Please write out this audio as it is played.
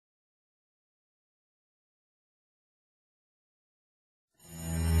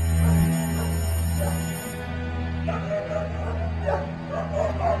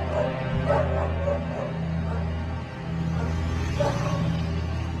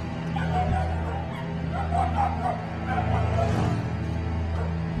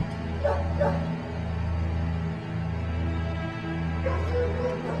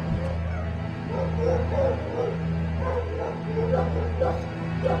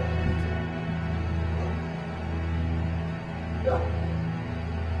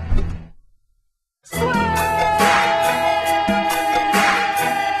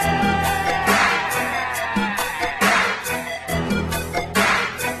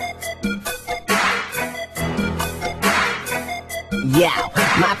Yeah,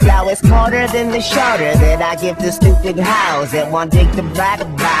 my flow is colder than the shoulder that I give to stupid hoes that want dick to brag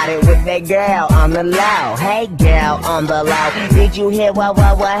about it with their girl on the low. Hey girl on the low, did you hear what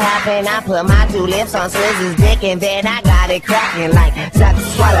happened? I put my 2 lips on SwizZz's dick and then I got it cracking like suck,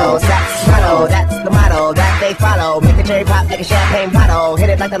 swallow, that's the motto that they follow. Make the cherry pop like a champagne bottle, hit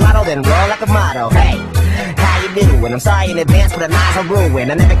it like the lotto, then roll like a model. Hey, how you doing? I'm sorry in advance for the lies I'm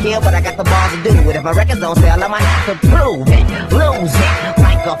ruin. I never kill, but I got the balls to do it. If my records don't sell, I might have to prove it. Lose it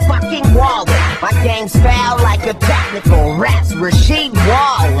like a fucking wallet. My game's foul like a technical raps. Rasheed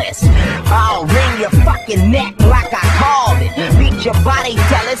Wallace. I'll wring your fucking neck like I called it. Beat your body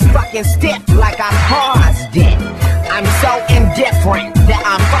till it's fucking stiff like I paused it. I'm so indifferent that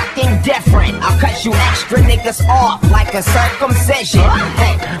I'm fucking different. I'll cut you extra niggas off like a circumcision.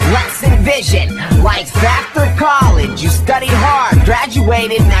 Hey, let's envision life after college. You studied hard,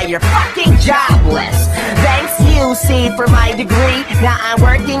 graduated, now you're fucking jobless. Thanks UC for my degree. Now I'm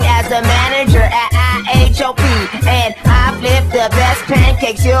working as a manager at IHOP, and I flip the best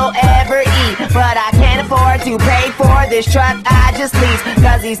pancakes you'll ever eat. But I can't afford to pay for this truck I just leased,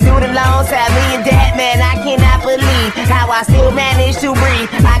 cause these student loans have me in debt, man. I cannot believe how I still manage to breathe.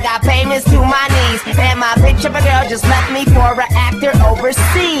 I got payments to my knees, and my picture of a girl just left me for an actor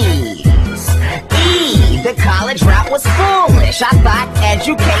overseas. The college route was foolish. I thought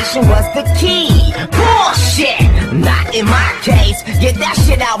education was the key. Bullshit! Not in my case. Get that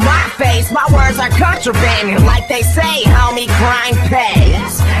shit out my face. My words are contraband, and like they say, homie, crime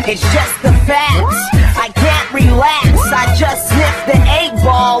pays. It's just the facts. I can't relax. I just sniffed the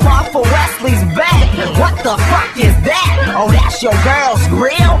 8-ball off of Wesley's back. What the fuck is that? Oh, that's your girl's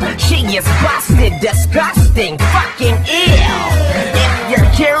grill? She is busted, disgusting, fucking ill. If you're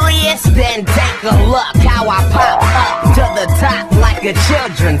curious, then take a look how I pop up to the top like a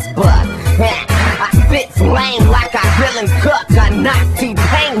children's book. I spit flame like I grill and cook. I knock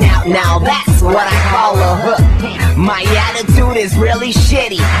T-Pain out, now that's what I call a hook. My attitude is really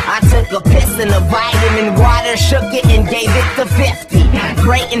shitty. I took a piss in the vitamin water, shook it and gave it to 50.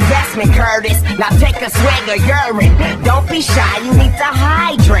 Great investment, Curtis. Now take a swig of urine. Don't be shy, you need to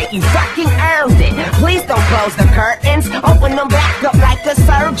hydrate. You fucking earned it. Please don't close the curtains, open them back up like a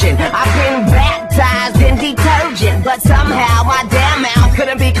surgeon. I've been baptized in detergent, but somehow my damn mouth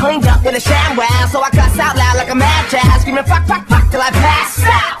couldn't be cleaned up with a ShamWow. So I cuss out loud like a mad child, screaming fuck, fuck, fuck till I pass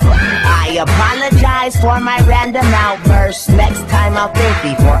out. I apologize for my random outburst. Next time I'll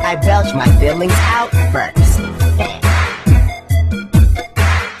think before I belch my feelings out first.